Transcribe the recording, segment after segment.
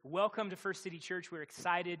welcome to First City Church. We're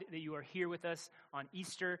excited that you are here with us on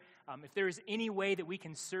Easter. If there is any way that we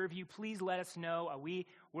can serve you, please let us know.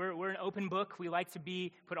 We're an open book. We like to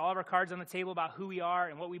put all of our cards on the table about who we are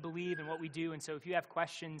and what we believe and what we do. And so if you have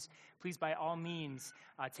questions, please by all means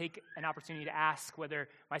take an opportunity to ask, whether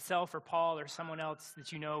myself or Paul or someone else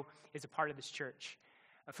that you know is a part of this church.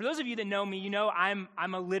 For those of you that know me, you know I'm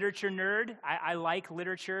a literature nerd. I like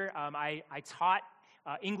literature. I taught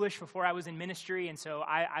English before I was in ministry, and so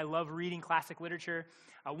I love reading classic literature.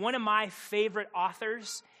 One of my favorite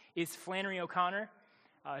authors is Flannery O'Connor.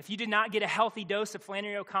 If you did not get a healthy dose of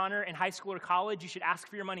Flannery O'Connor in high school or college, you should ask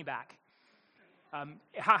for your money back.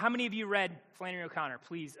 How many of you read Flannery O'Connor?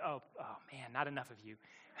 Please. Oh man, not enough of you.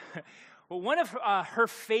 Well, one of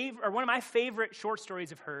my favorite short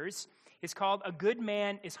stories of hers is called "A Good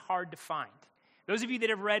Man is Hard to Find." Those of you that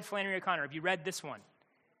have read Flannery O'Connor, have you read this one?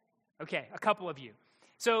 Okay, a couple of you.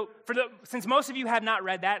 So, since most of you have not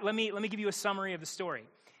read that, let me give you a summary of the story.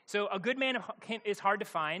 So, "A Good Man is Hard to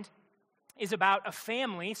Find" is about a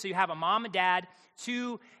family. So you have a mom and dad,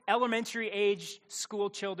 two elementary-age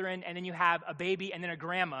school children, and then you have a baby and then a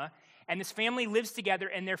grandma. And this family lives together,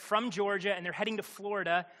 and they're from Georgia, and they're heading to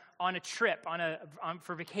Florida on a trip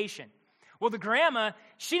for vacation. Well, the grandma,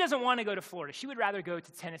 she doesn't want to go to Florida. She would rather go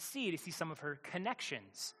to Tennessee to see some of her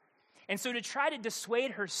connections. And so to try to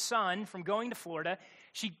dissuade her son from going to Florida,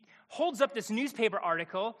 she holds up this newspaper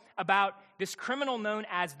article about this criminal known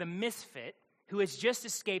as the Misfit, who has just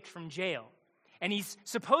escaped from jail. And he's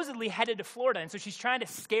supposedly headed to Florida, and so she's trying to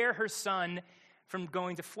scare her son from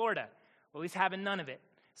going to Florida. Well, he's having none of it.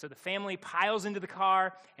 So the family piles into the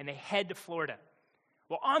car, and they head to Florida.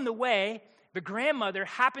 Well, on the way, the grandmother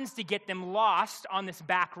happens to get them lost on this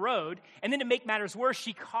back road, and then to make matters worse,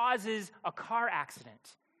 she causes a car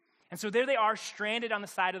accident. And so there they are, stranded on the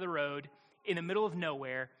side of the road in the middle of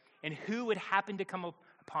nowhere, and who would happen to come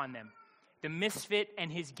upon them? The Misfit and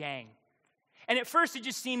his gang. And at first, it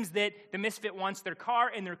just seems that the Misfit wants their car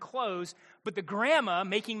and their clothes, but the grandma,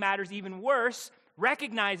 making matters even worse,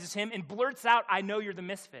 recognizes him and blurts out, "I know you're the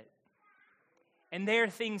Misfit." And there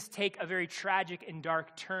things take a very tragic and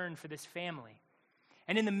dark turn for this family.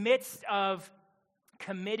 And in the midst of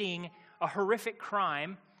committing a horrific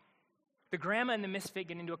crime, the grandma and the Misfit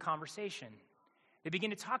get into a conversation. They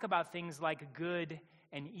begin to talk about things like good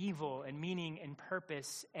and evil and meaning and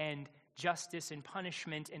purpose and justice and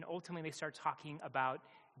punishment, and ultimately they start talking about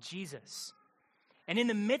Jesus. And in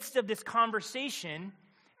the midst of this conversation,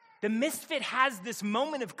 the Misfit has this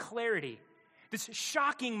moment of clarity, this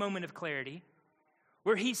shocking moment of clarity,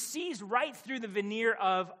 where he sees right through the veneer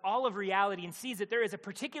of all of reality and sees that there is a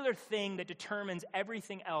particular thing that determines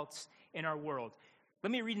everything else in our world.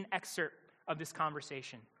 Let me read an excerpt of this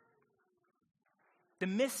conversation. The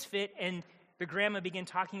Misfit and the grandma begin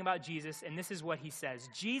talking about Jesus, and this is what he says.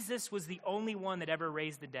 "Jesus was the only one that ever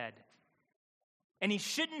raised the dead. And he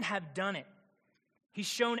shouldn't have done it. He's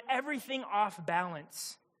shown everything off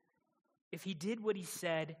balance. If he did what he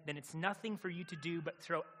said, then it's nothing for you to do but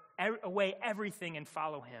throw away everything and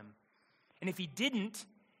follow him. And if he didn't,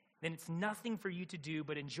 then it's nothing for you to do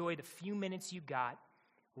but enjoy the few minutes you got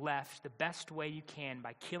left the best way you can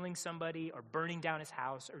by killing somebody or burning down his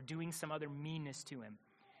house or doing some other meanness to him.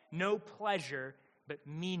 No pleasure but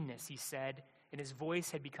meanness," he said, and his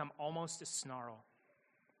voice had become almost a snarl.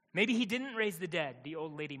 "Maybe he didn't raise the dead," the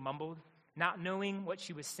old lady mumbled, not knowing what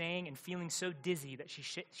she was saying and feeling so dizzy that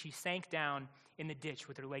she sank down in the ditch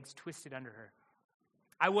with her legs twisted under her.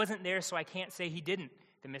 "I wasn't there, so I can't say he didn't,"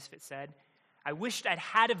 the Misfit said. "I wished I'd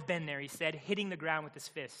had have been there," he said, hitting the ground with his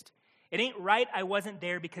fist. "It ain't right I wasn't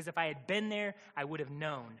there, because if I had been there, I would have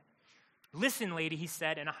known." "Listen, lady," he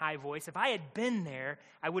said in a high voice, "if I had been there,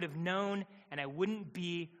 I would have known, and I wouldn't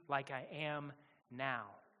be like I am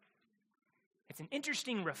now." It's an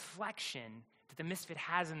interesting reflection that the Misfit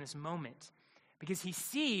has in this moment, because he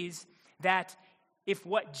sees that if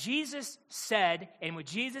what Jesus said and what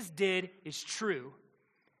Jesus did is true,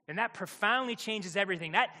 then that profoundly changes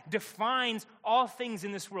everything. That defines all things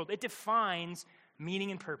in this world. It defines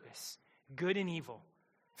meaning and purpose, good and evil,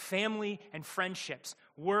 family and friendships,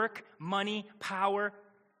 work, money, power.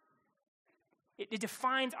 It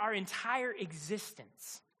defines our entire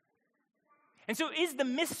existence. And so is the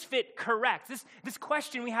Misfit correct? This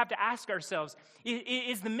question we have to ask ourselves,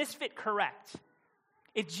 is the Misfit correct?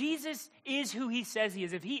 If Jesus is who he says he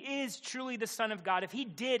is, if he is truly the Son of God, if he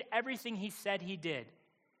did everything he said he did,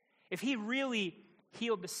 if he really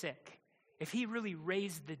healed the sick, if he really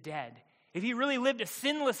raised the dead, if he really lived a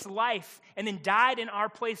sinless life and then died in our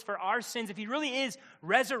place for our sins, if he really is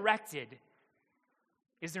resurrected,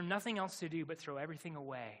 is there nothing else to do but throw everything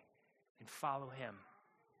away and follow him?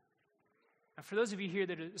 Now, for those of you here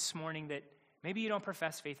this morning that maybe you don't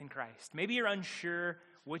profess faith in Christ, maybe you're unsure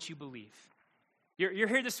what you believe. You're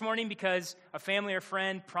here this morning because a family or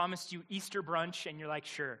friend promised you Easter brunch, and you're like,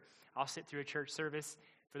 sure, I'll sit through a church service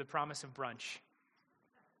for the promise of brunch.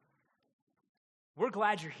 We're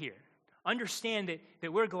glad you're here. Understand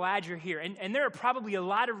that we're glad you're here. And there are probably a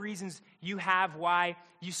lot of reasons you have why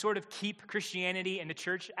you sort of keep Christianity and the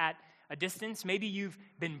church at a distance. Maybe you've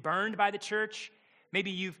been burned by the church.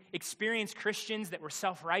 Maybe you've experienced Christians that were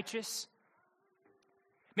self-righteous.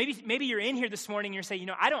 Maybe you're in here this morning and you're saying,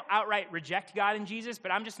 I don't outright reject God and Jesus,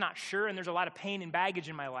 but I'm just not sure, and there's a lot of pain and baggage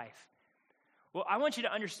in my life. Well, I want you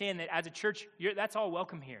to understand that as a church, that's all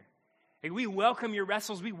welcome here. Like, we welcome your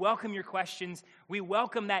wrestles. We welcome your questions. We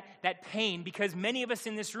welcome that pain, because many of us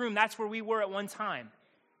in this room, that's where we were at one time.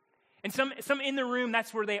 And some in the room,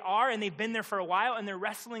 that's where they are, and they've been there for a while, and they're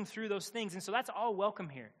wrestling through those things. And so that's all welcome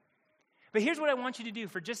here. But here's what I want you to do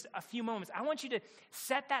for just a few moments. I want you to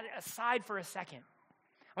set that aside for a second.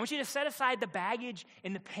 I want you to set aside the baggage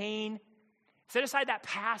and the pain, set aside that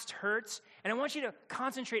past hurts, and I want you to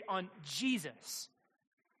concentrate on Jesus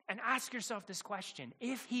and ask yourself this question.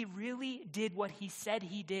 If he really did what he said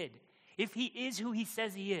he did, if he is who he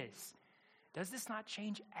says he is, does this not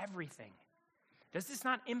change everything? Does this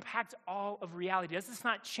not impact all of reality? Does this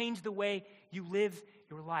not change the way you live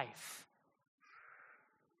your life?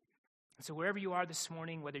 And so wherever you are this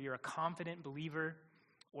morning, whether you're a confident believer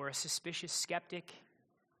or a suspicious skeptic,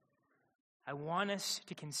 I want us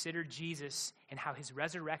to consider Jesus and how his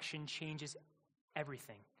resurrection changes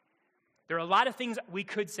everything. There are a lot of things we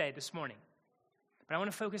could say this morning, but I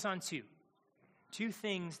want to focus on two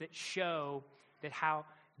things that show that how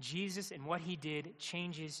Jesus and what he did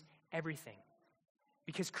changes everything.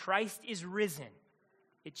 Because Christ is risen,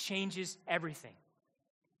 it changes everything.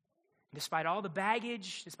 Despite all the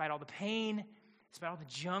baggage, despite all the pain, despite all the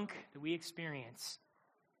junk that we experience,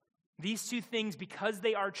 these two things, because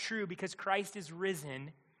they are true, because Christ is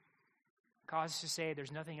risen, cause us to say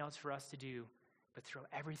there's nothing else for us to do but throw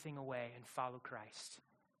everything away and follow Christ.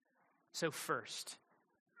 So first,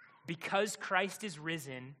 because Christ is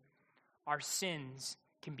risen, our sins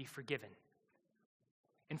can be forgiven.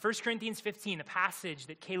 In 1 Corinthians 15, a passage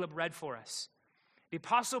that Caleb read for us, the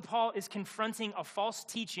Apostle Paul is confronting a false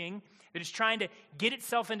teaching that is trying to get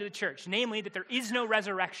itself into the church, namely that there is no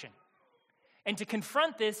resurrection. And to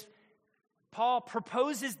confront this, Paul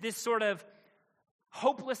proposes this sort of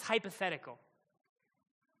hopeless hypothetical.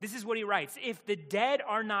 This is what he writes. If the dead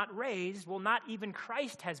are not raised, well, not even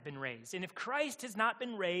Christ has been raised. And if Christ has not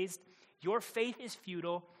been raised, your faith is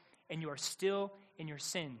futile and you are still in your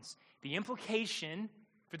sins. The implication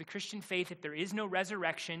for the Christian faith, if there is no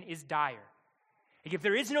resurrection, is dire. Like, if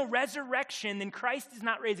there is no resurrection, then Christ is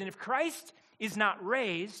not raised. And if Christ is not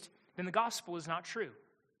raised, then the gospel is not true.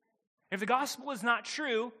 If the gospel is not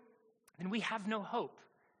true, then we have no hope.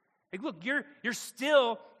 Like, look, you're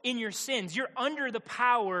still in your sins. You're under the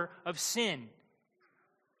power of sin.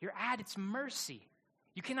 You're at its mercy.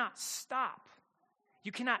 You cannot stop.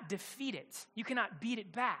 You cannot defeat it. You cannot beat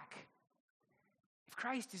it back. If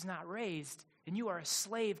Christ is not raised, then you are a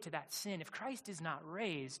slave to that sin. If Christ is not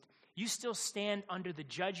raised, you still stand under the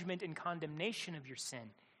judgment and condemnation of your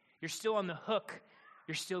sin. You're still on the hook.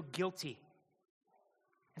 You're still guilty.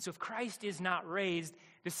 And so if Christ is not raised,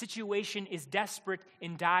 the situation is desperate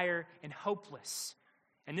and dire and hopeless.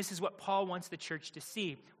 And this is what Paul wants the church to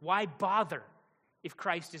see. Why bother if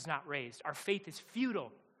Christ is not raised? Our faith is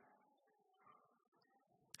futile.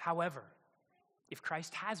 However, if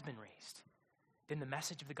Christ has been raised, then the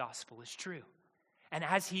message of the gospel is true. And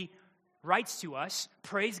as he writes to us,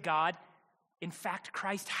 praise God, in fact,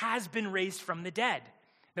 Christ has been raised from the dead.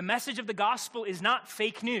 The message of the gospel is not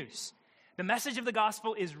fake news. The message of the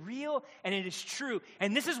gospel is real and it is true.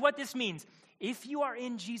 And this is what this means. If you are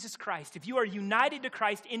in Jesus Christ, if you are united to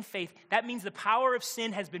Christ in faith, that means the power of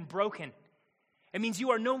sin has been broken. It means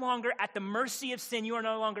you are no longer at the mercy of sin. You are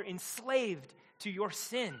no longer enslaved to your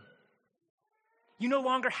sin. You no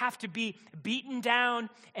longer have to be beaten down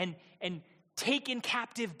and taken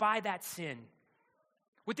captive by that sin.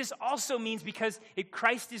 What this also means, because if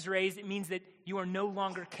Christ is raised, it means that you are no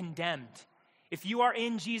longer condemned. If you are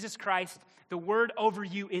in Jesus Christ, the word over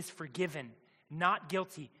you is forgiven, not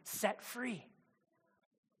guilty, set free.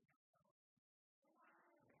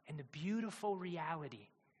 And the beautiful reality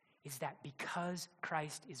is that because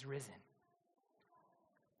Christ is risen,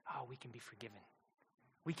 we can be forgiven.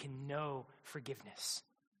 We can know forgiveness.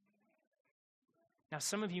 Now,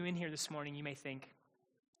 some of you in here this morning, you may think,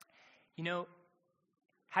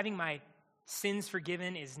 having my sins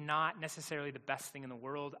forgiven is not necessarily the best thing in the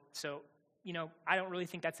world. So, I don't really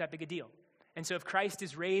think that's that big a deal. And so if Christ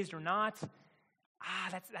is raised or not,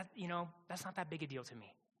 that's not that big a deal to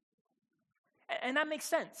me. And that makes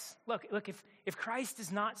sense. Look, if Christ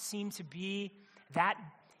does not seem to be that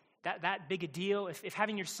big a deal, if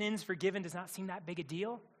having your sins forgiven does not seem that big a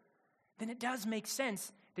deal, then it does make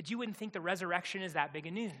sense that you wouldn't think the resurrection is that big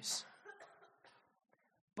a news.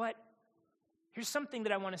 But here's something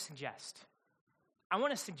that I want to suggest. I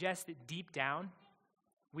want to suggest that deep down,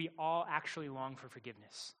 we all actually long for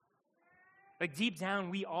forgiveness. Like deep down,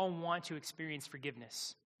 we all want to experience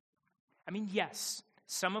forgiveness. I mean, yes,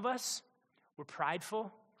 some of us, we're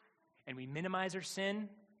prideful and we minimize our sin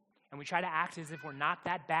and we try to act as if we're not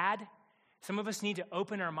that bad. Some of us need to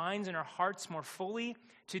open our minds and our hearts more fully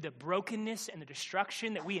to the brokenness and the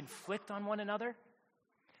destruction that we inflict on one another.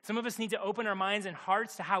 Some of us need to open our minds and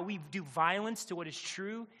hearts to how we do violence to what is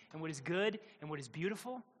true and what is good and what is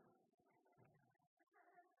beautiful.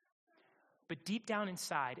 But deep down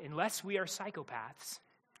inside, unless we are psychopaths,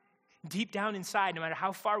 deep down inside, no matter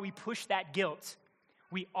how far we push that guilt,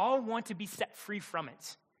 we all want to be set free from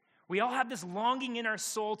it. We all have this longing in our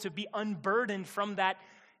soul to be unburdened from that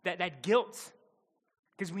guilt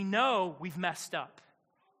because we know we've messed up.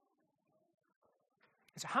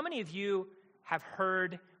 So how many of you have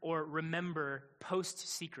heard or remember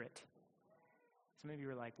Post-Secret? Some of you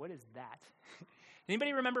were like, what is that?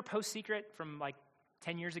 Anybody remember Post-Secret from like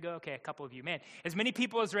 10 years ago? Okay, a couple of you. Man, as many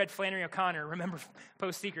people as read Flannery O'Connor remember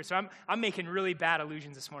Post-Secret. So I'm making really bad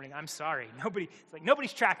allusions this morning. I'm sorry.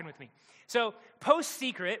 Nobody's tracking with me. So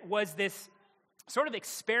Post-Secret was this sort of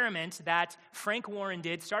experiment that Frank Warren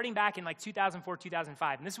did starting back in like 2004,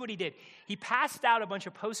 2005. And this is what he did. He passed out a bunch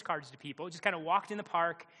of postcards to people, just kind of walked in the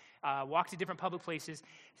park, walked to different public places,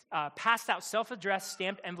 passed out self-addressed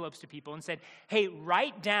stamped envelopes to people and said, hey,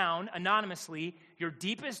 write down anonymously your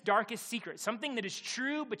deepest, darkest secret, something that is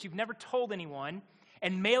true but you've never told anyone,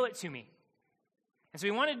 and mail it to me. And so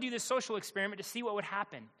he wanted to do this social experiment to see what would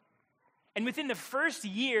happen. And within the first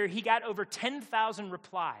year, he got over 10,000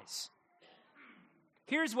 replies.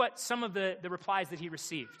 Here's what some of the replies that he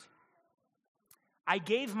received. I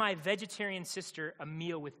gave my vegetarian sister a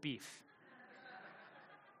meal with beef.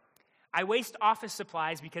 I waste office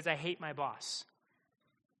supplies because I hate my boss.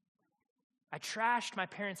 I trashed my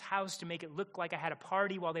parents' house to make it look like I had a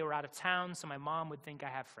party while they were out of town so my mom would think I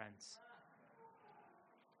have friends.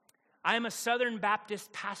 I am a Southern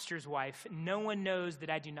Baptist pastor's wife. No one knows that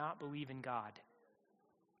I do not believe in God.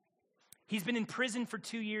 He's been in prison for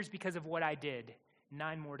 2 years because of what I did.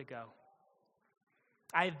 9 more to go.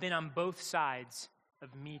 I have been on both sides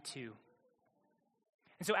of Me Too.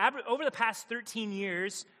 And so over the past 13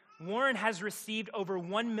 years, Warren has received over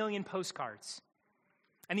 1 million postcards.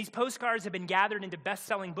 And these postcards have been gathered into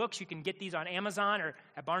best-selling books. You can get these on Amazon or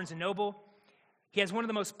at Barnes & Noble. He has one of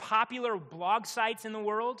the most popular blog sites in the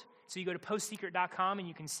world. So you go to postsecret.com and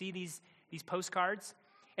you can see these postcards.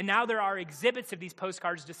 And now there are exhibits of these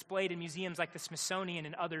postcards displayed in museums like the Smithsonian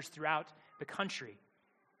and others throughout the country.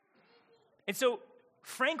 And so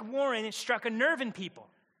Frank Warren struck a nerve in people.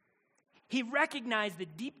 He recognized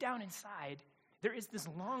that deep down inside, there is this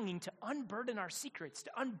longing to unburden our secrets,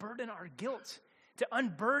 to unburden our guilt, to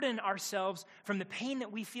unburden ourselves from the pain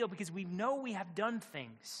that we feel because we know we have done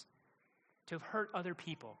things to have hurt other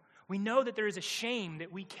people. We know that there is a shame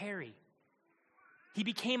that we carry. He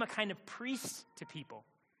became a kind of priest to people.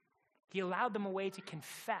 He allowed them a way to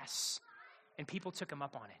confess, and people took him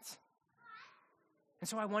up on it. And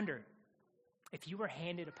so I wonder, if you were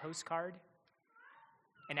handed a postcard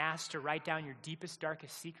and asked to write down your deepest,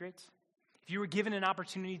 darkest secret, if you were given an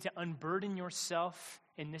opportunity to unburden yourself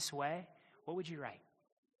in this way, what would you write?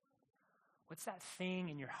 What's that thing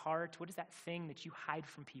in your heart? What is that thing that you hide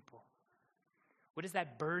from people? What is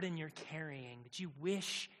that burden you're carrying that you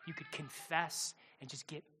wish you could confess and just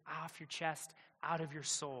get off your chest, out of your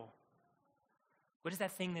soul? What is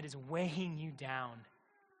that thing that is weighing you down?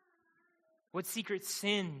 What secret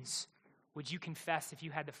sins would you confess if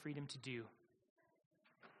you had the freedom to do?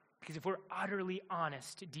 Because if we're utterly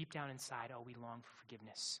honest deep down inside, we long for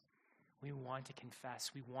forgiveness. We want to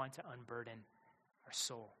confess. We want to unburden our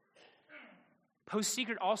soul.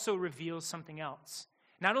 Post-Secret also reveals something else.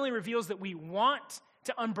 Not only reveals that we want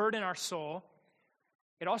to unburden our soul,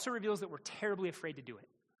 it also reveals that we're terribly afraid to do it.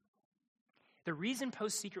 The reason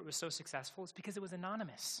Post-Secret was so successful is because it was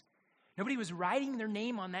anonymous. Nobody was writing their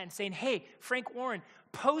name on that and saying, hey, Frank Warren,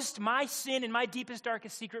 post my sin and my deepest,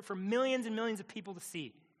 darkest secret for millions and millions of people to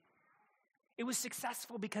see. It was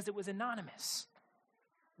successful because it was anonymous.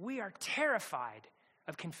 We are terrified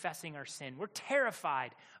of confessing our sin. We're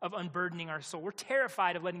terrified of unburdening our soul. We're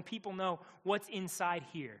terrified of letting people know what's inside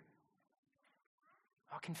here.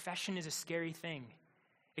 Confession is a scary thing.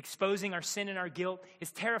 Exposing our sin and our guilt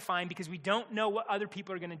is terrifying because we don't know what other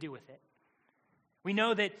people are going to do with it. We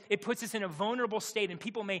know that it puts us in a vulnerable state, and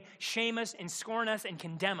people may shame us and scorn us and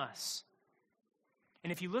condemn us.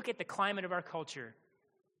 And if you look at the climate of our culture,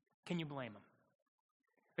 can you blame them?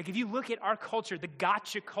 Like if you look at our culture, the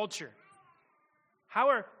gotcha culture, how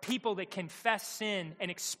are people that confess sin and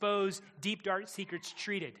expose deep, dark secrets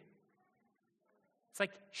treated? It's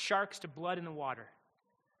like sharks to blood in the water.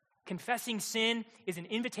 Confessing sin is an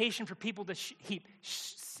invitation for people to heap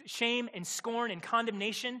shame and scorn and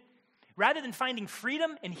condemnation. Rather than finding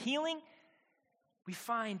freedom and healing, we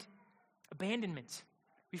find abandonment.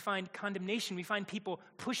 We find condemnation. We find people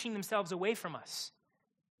pushing themselves away from us.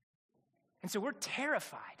 And so we're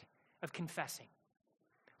terrified of confessing.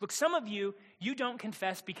 Look, some of you don't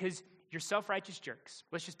confess because you're self-righteous jerks.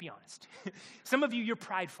 Let's just be honest. Some of you, you're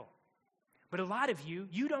prideful. But a lot of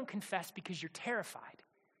you don't confess because you're terrified.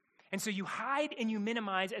 And so you hide and you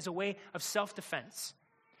minimize as a way of self-defense.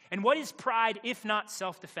 And what is pride if not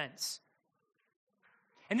self-defense?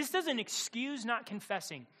 And this doesn't excuse not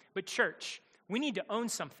confessing, but church, we need to own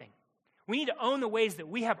something. We need to own the ways that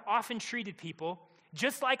we have often treated people,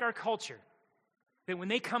 just like our culture, that when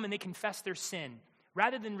they come and they confess their sin,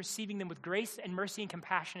 rather than receiving them with grace and mercy and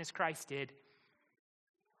compassion as Christ did,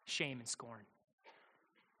 shame and scorn.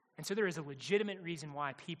 And so there is a legitimate reason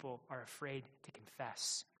why people are afraid to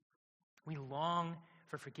confess. We long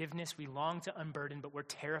for forgiveness, we long to unburden, but we're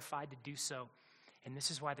terrified to do so. And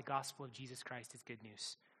this is why the gospel of Jesus Christ is good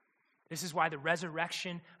news. This is why the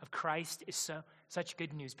resurrection of Christ is such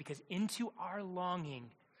good news, because into our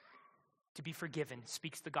longing to be forgiven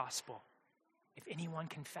speaks the gospel. If anyone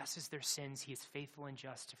confesses their sins, he is faithful and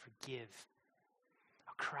just to forgive.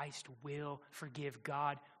 Christ will forgive.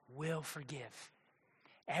 God will forgive.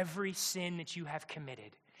 Every sin that you have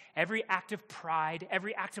committed, every act of pride,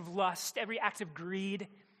 every act of lust, every act of greed,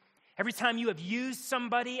 every time you have used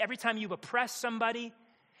somebody, every time you've oppressed somebody,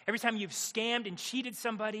 every time you've scammed and cheated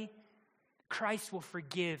somebody, Christ will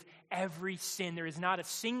forgive every sin. There is not a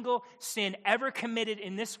single sin ever committed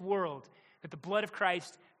in this world that the blood of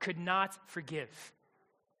Christ could not forgive.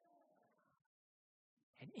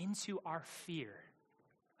 And into our fear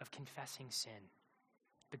of confessing sin,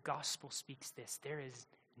 the gospel speaks this: there is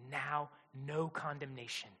now no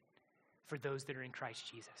condemnation for those that are in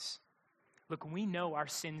Christ Jesus. Look, we know our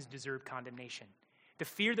sins deserve condemnation. The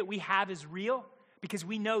fear that we have is real because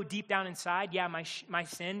we know deep down inside, my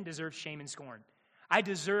sin deserves shame and scorn. I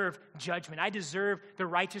deserve judgment. I deserve the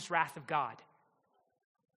righteous wrath of God.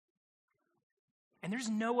 And there's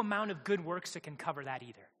no amount of good works that can cover that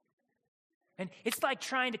either. And it's like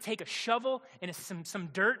trying to take a shovel and some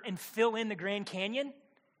dirt and fill in the Grand Canyon.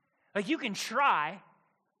 Like you can try,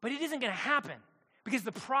 but it isn't going to happen. Because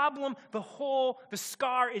the problem, the hole, the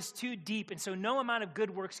scar is too deep. And so no amount of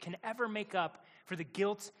good works can ever make up for the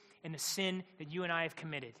guilt and the sin that you and I have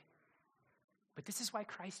committed. But this is why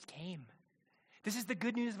Christ came. This is the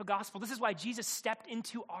good news of the gospel. This is why Jesus stepped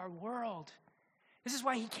into our world. This is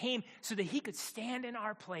why he came, so that he could stand in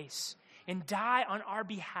our place and die on our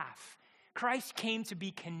behalf. Christ came to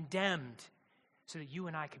be condemned so that you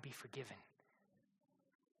and I could be forgiven.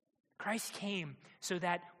 Christ came so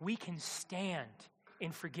that we can stand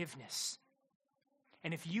in forgiveness.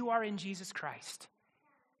 And if you are in Jesus Christ,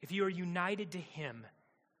 if you are united to him,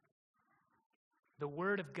 the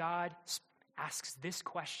word of God asks this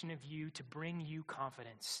question of you to bring you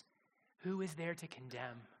confidence. Who is there to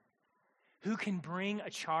condemn? Who can bring a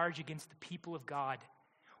charge against the people of God?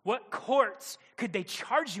 What courts could they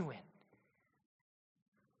charge you in?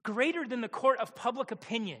 Greater than the court of public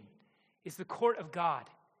opinion is the court of God.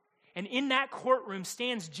 And in that courtroom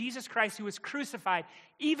stands Jesus Christ, who was crucified,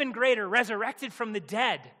 even greater, resurrected from the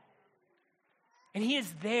dead. And he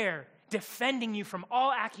is there defending you from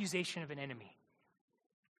all accusation of an enemy.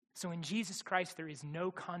 So in Jesus Christ, there is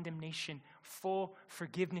no condemnation, full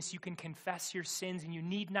forgiveness. You can confess your sins and you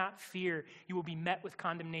need not fear you will be met with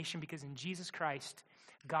condemnation, because in Jesus Christ,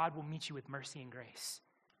 God will meet you with mercy and grace.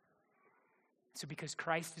 So because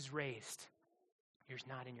Christ is raised, you're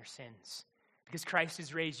not in your sins. Because Christ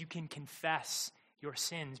is raised, you can confess your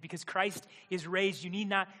sins. Because Christ is raised, you need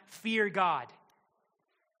not fear God.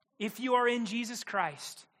 If you are in Jesus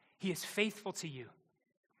Christ, he is faithful to you.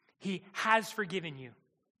 He has forgiven you.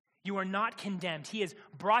 You are not condemned. He has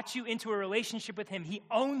brought you into a relationship with him. He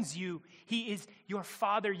owns you. He is your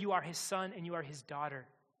father. You are his son and you are his daughter.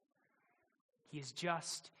 He is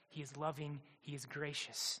just. He is loving. He is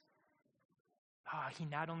gracious. He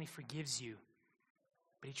not only forgives you,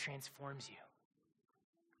 but he transforms you.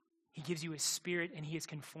 He gives you his spirit, and he is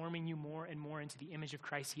conforming you more and more into the image of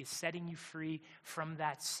Christ. He is setting you free from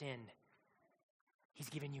that sin. He's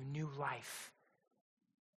given you new life.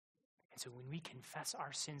 And so when we confess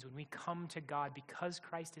our sins, when we come to God because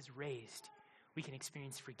Christ is raised, we can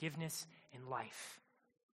experience forgiveness and life.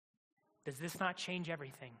 Does this not change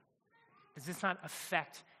everything? Does this not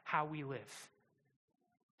affect how we live?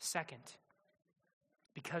 Second,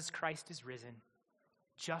 because Christ is risen,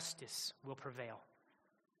 justice will prevail.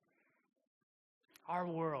 Our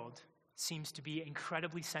world seems to be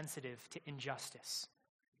incredibly sensitive to injustice.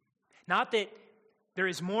 Not that there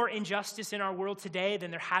is more injustice in our world today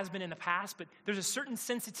than there has been in the past, but there's a certain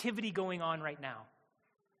sensitivity going on right now.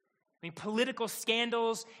 I mean, political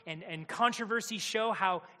scandals and controversy show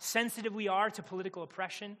how sensitive we are to political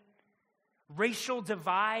oppression. Racial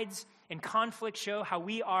divides and conflict show how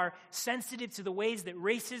we are sensitive to the ways that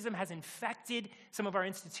racism has infected some of our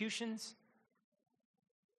institutions.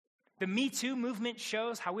 The Me Too movement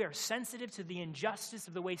shows how we are sensitive to the injustice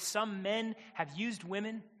of the way some men have used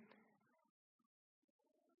women.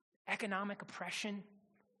 Economic oppression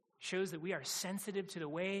shows that we are sensitive to the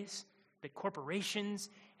ways that corporations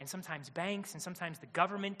and sometimes banks and sometimes the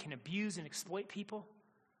government can abuse and exploit people.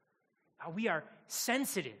 We are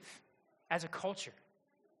sensitive as a culture.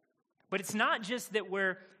 But it's not just that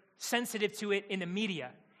we're sensitive to it in the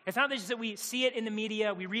media. It's not just that we see it in the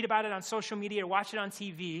media, we read about it on social media or watch it on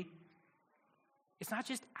TV. It's not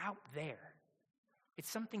just out there. It's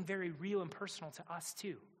something very real and personal to us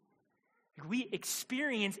too. We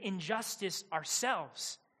experience injustice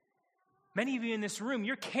ourselves. Many of you in this room,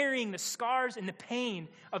 you're carrying the scars and the pain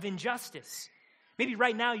of injustice. Maybe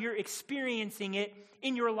right now you're experiencing it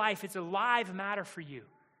in your life. It's a live matter for you.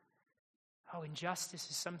 Oh, injustice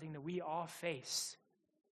is something that we all face.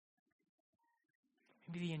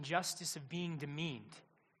 Maybe the injustice of being demeaned.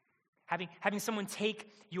 Having someone take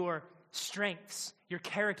your strengths, your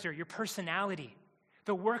character, your personality,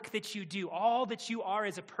 the work that you do, all that you are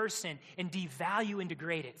as a person, and devalue and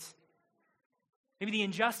degrade it. Maybe the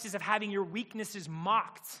injustice of having your weaknesses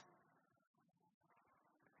mocked.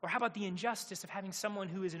 Or how about the injustice of having someone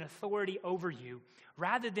who is an authority over you,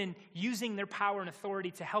 rather than using their power and authority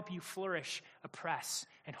to help you flourish, oppress,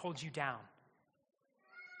 and hold you down?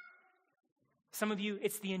 Some of you,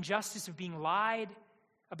 it's the injustice of being lied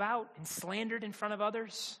about and slandered in front of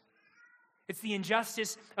others. It's the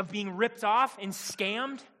injustice of being ripped off and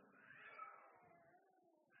scammed.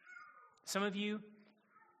 Some of you,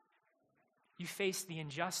 you face the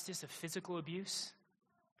injustice of physical abuse.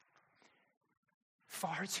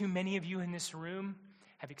 Far too many of you in this room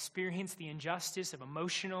have experienced the injustice of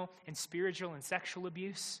emotional and spiritual and sexual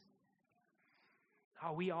abuse.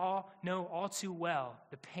 Oh, we all know all too well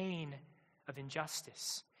the pain of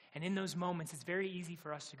injustice. And in those moments, it's very easy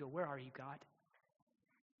for us to go, where are you, God?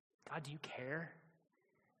 God, do you care?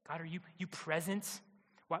 God, are you present?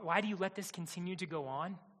 Why do you let this continue to go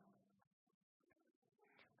on?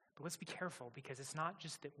 But let's be careful, because it's not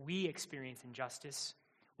just that we experience injustice.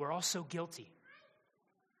 We're also guilty.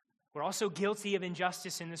 We're also guilty of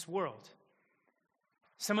injustice in this world.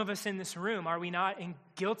 Some of us in this room, are we not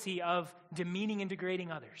guilty of demeaning and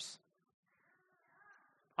degrading others?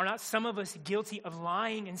 Are not some of us guilty of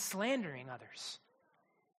lying and slandering others?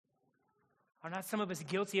 Are not some of us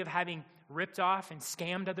guilty of having ripped off and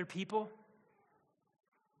scammed other people?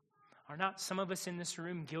 Are not some of us in this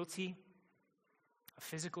room guilty of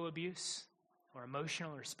physical abuse or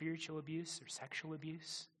emotional or spiritual abuse or sexual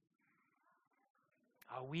abuse?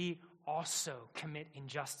 We also commit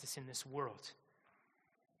injustice in this world.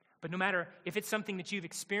 But no matter if it's something that you've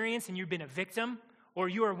experienced and you've been a victim, or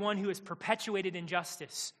you are one who has perpetuated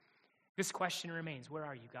injustice, this question remains, where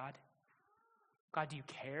are you, God? God, do you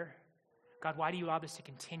care? God, why do you allow this to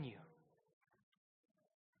continue?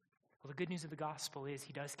 Well, the good news of the gospel is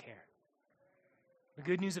he does care. The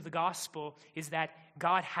good news of the gospel is that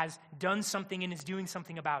God has done something and is doing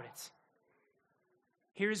something about it.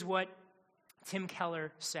 Here's what Tim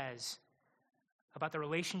Keller says about the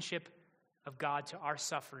relationship of God to our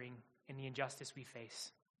suffering and the injustice we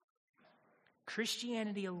face.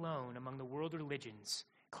 Christianity alone among the world religions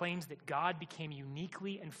claims that God became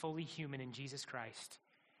uniquely and fully human in Jesus Christ,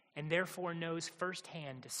 and therefore knows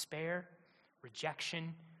firsthand despair,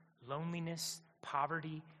 rejection, loneliness,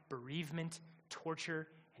 poverty, bereavement, torture,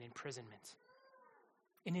 and imprisonment.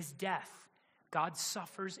 In his death, God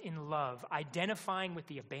suffers in love, identifying with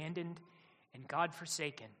the abandoned and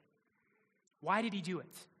God-forsaken. Why did he do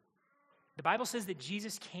it? The Bible says that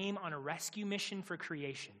Jesus came on a rescue mission for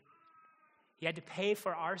creation. He had to pay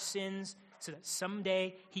for our sins so that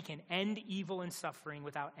someday he can end evil and suffering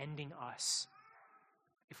without ending us.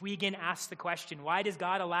 If we again ask the question, why does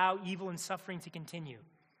God allow evil and suffering to continue?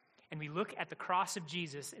 And we look at the cross of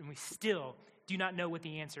Jesus and we still do not know what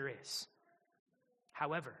the answer is.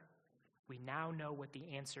 However, we now know what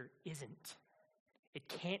the answer isn't. It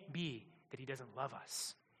can't be that he doesn't love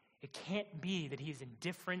us. It can't be that he is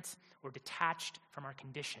indifferent or detached from our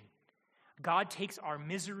condition. God takes our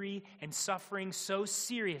misery and suffering so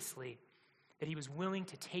seriously that he was willing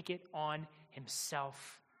to take it on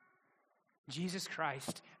himself. Jesus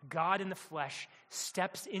Christ, God in the flesh,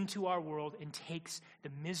 steps into our world and takes the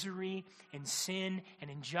misery and sin and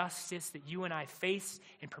injustice that you and I face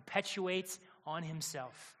and perpetuates on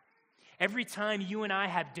himself. Every time you and I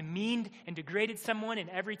have demeaned and degraded someone, and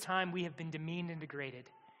every time we have been demeaned and degraded.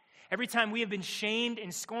 Every time we have been shamed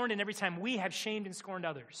and scorned, and every time we have shamed and scorned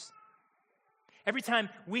others. Every time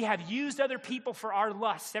we have used other people for our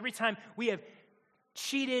lusts, every time we have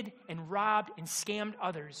cheated and robbed and scammed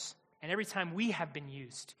others, and every time we have been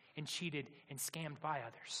used and cheated and scammed by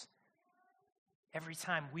others. Every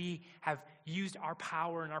time we have used our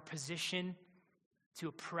power and our position to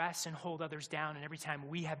oppress and hold others down, and every time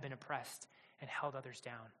we have been oppressed and held others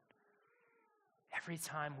down. Every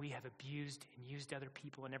time we have abused and used other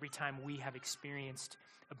people, and every time we have experienced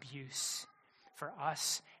abuse. For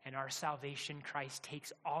us and our salvation, Christ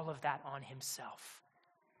takes all of that on himself.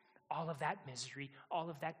 All of that misery, all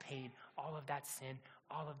of that pain, all of that sin,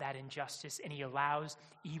 all of that injustice, and he allows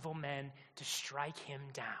evil men to strike him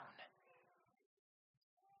down.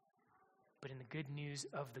 But in the good news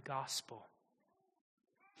of the gospel,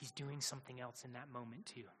 he's doing something else in that moment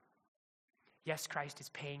too. Yes, Christ is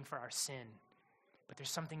paying for our sin, but there's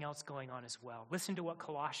something else going on as well. Listen to what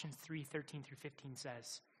Colossians 3:13-15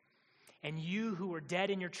 says. And you who were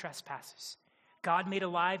dead in your trespasses, God made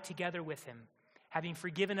alive together with him, having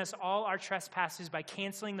forgiven us all our trespasses by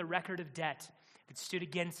canceling the record of debt that stood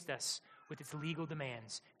against us with its legal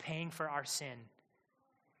demands, paying for our sin.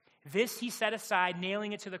 This he set aside,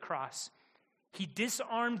 nailing it to the cross. He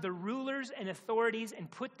disarmed the rulers and authorities and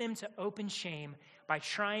put them to open shame by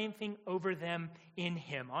triumphing over them in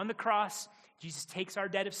him. On the cross, Jesus takes our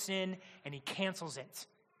debt of sin and he cancels it.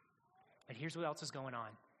 But here's what else is going on.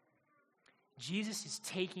 Jesus is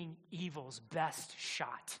taking evil's best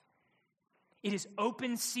shot. It is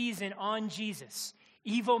open season on Jesus.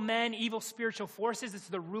 Evil men, evil spiritual forces, it's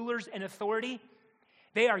the rulers and authority.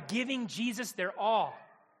 They are giving Jesus their all.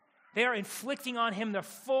 They are inflicting on him the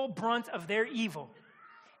full brunt of their evil.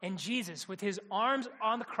 And Jesus, with his arms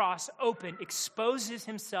on the cross open, exposes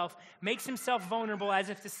himself, makes himself vulnerable as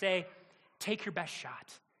if to say, take your best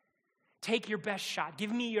shot. Take your best shot.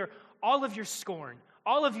 Give me all of your scorn,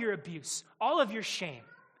 all of your abuse, all of your shame.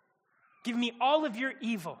 Give me all of your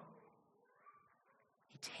evil.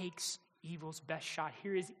 He takes evil's best shot.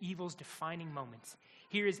 Here is evil's defining moment.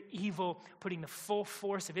 Here is evil putting the full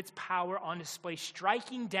force of its power on display,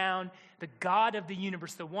 striking down the God of the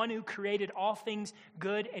universe, the one who created all things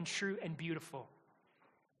good and true and beautiful.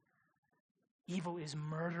 Evil is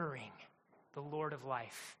murdering the Lord of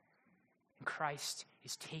life. And Christ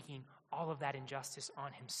is taking all of that injustice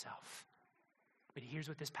on himself. But here's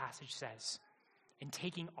what this passage says. In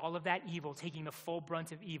taking all of that evil, taking the full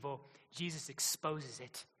brunt of evil, Jesus exposes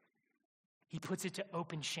it. He puts it to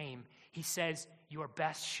open shame. He says, your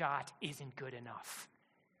best shot isn't good enough.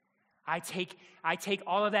 I take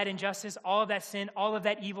all of that injustice, all of that sin, all of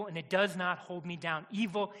that evil, and it does not hold me down.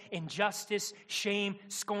 Evil, injustice, shame,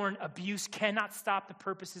 scorn, abuse cannot stop the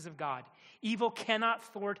purposes of God. Evil cannot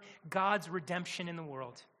thwart God's redemption in the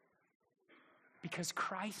world. Because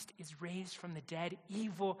Christ is raised from the dead,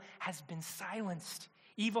 evil has been silenced.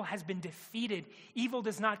 Evil has been defeated. Evil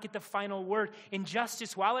does not get the final word.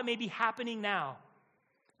 Injustice, while it may be happening now,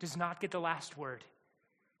 does not get the last word.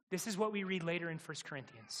 This is what we read later in 1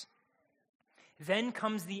 Corinthians. Then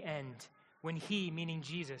comes the end, when he, meaning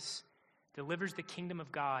Jesus, delivers the kingdom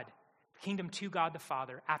of God, kingdom to God the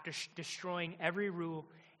Father, after destroying every rule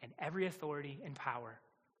and every authority and power.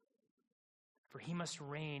 For he must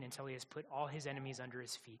reign until he has put all his enemies under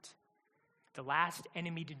his feet. The last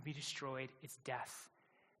enemy to be destroyed is death.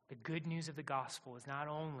 The good news of the gospel is not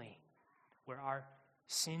only where our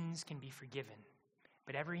sins can be forgiven,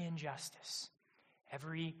 but every injustice,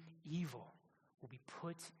 every evil will be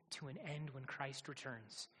put to an end when Christ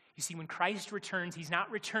returns. You see, when Christ returns, he's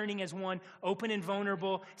not returning as one open and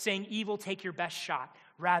vulnerable, saying, evil, take your best shot.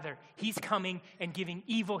 Rather, he's coming and giving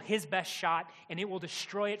evil his best shot, and it will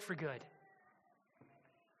destroy it for good.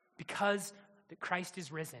 Because that Christ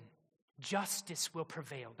is risen, justice will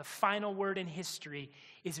prevail. The final word in history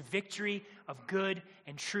is victory of good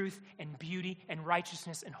and truth and beauty and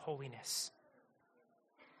righteousness and holiness.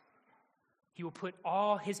 He will put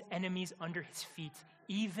all his enemies under his feet,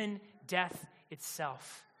 even death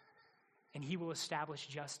itself. And he will establish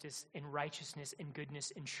justice and righteousness and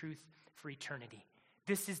goodness and truth for eternity.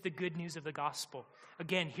 This is the good news of the gospel.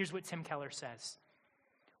 Again, here's what Tim Keller says.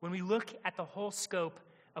 When we look at the whole scope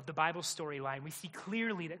of the Bible storyline, we see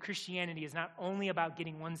clearly that Christianity is not only about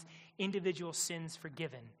getting one's individual sins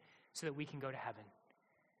forgiven so that we can go to heaven.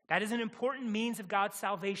 That is an important means of God's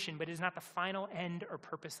salvation, but it is not the final end or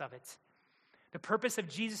purpose of it. The purpose of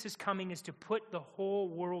Jesus' coming is to put the whole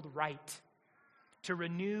world right, to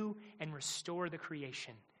renew and restore the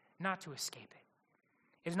creation, not to escape it.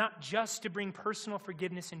 It is not just to bring personal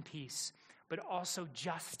forgiveness and peace, but also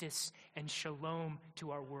justice and shalom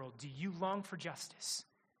to our world. Do you long for justice?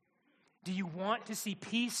 Do you want to see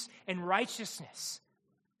peace and righteousness?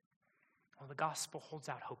 Well, the gospel holds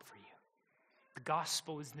out hope for you. The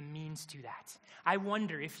gospel is the means to that. I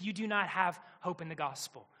wonder, if you do not have hope in the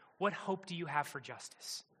gospel, what hope do you have for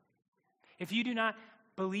justice? If you do not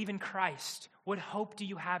believe in Christ, what hope do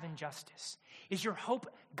you have in justice? Is your hope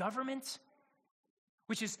government,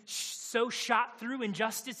 which is so shot through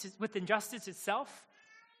with injustice itself?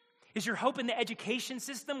 Is your hope in the education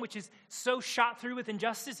system, which is so shot through with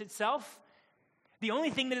injustice itself? The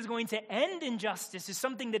only thing that is going to end injustice is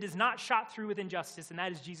something that is not shot through with injustice, and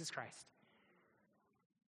that is Jesus Christ.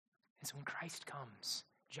 And so when Christ comes,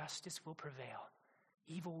 justice will prevail.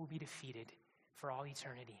 Evil will be defeated for all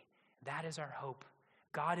eternity. That is our hope.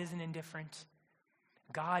 God isn't indifferent.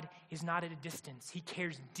 God is not at a distance. He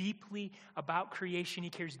cares deeply about creation. He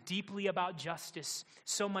cares deeply about justice,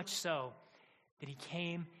 so much so that he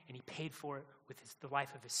came and he paid for it with the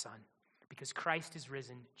life of his son. Because Christ is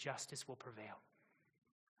risen, justice will prevail.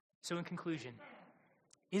 So in conclusion,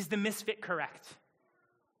 is the misfit correct?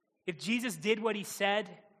 If Jesus did what he said,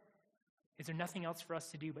 is there nothing else for us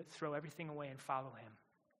to do but throw everything away and follow him?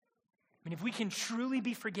 I mean, if we can truly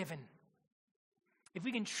be forgiven, if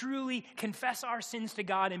we can truly confess our sins to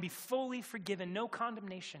God and be fully forgiven, no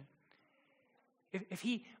condemnation, if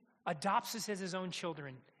he adopts us as his own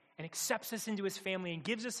children and accepts us into his family and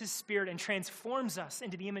gives us his Spirit and transforms us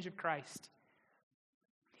into the image of Christ,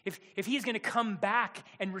 if he is going to come back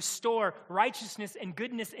and restore righteousness and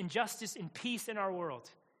goodness and justice and peace in our world,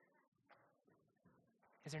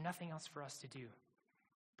 is there nothing else for us to do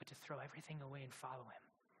but to throw everything away and follow him?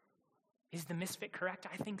 Is the misfit correct?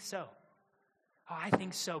 I think so. Oh, I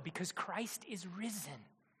think so, because Christ is risen.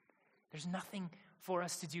 There's nothing for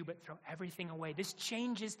us to do but throw everything away. This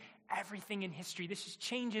changes everything in history. This just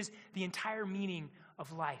changes the entire meaning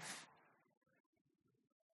of life.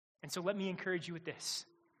 And so let me encourage you with this.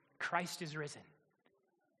 Christ is risen.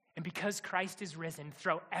 And because Christ is risen,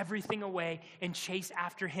 throw everything away and chase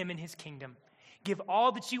after him and his kingdom. Give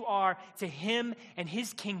all that you are to him and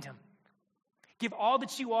his kingdom. Give all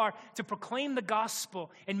that you are to proclaim the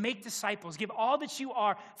gospel and make disciples. Give all that you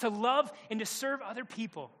are to love and to serve other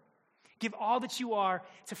people. Give all that you are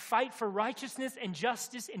to fight for righteousness and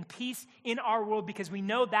justice and peace in our world, because we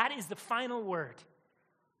know that is the final word.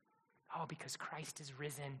 Oh, because Christ is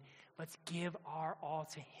risen, let's give our all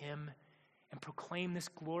to him and proclaim this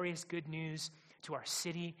glorious good news to our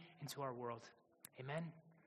city and to our world. Amen.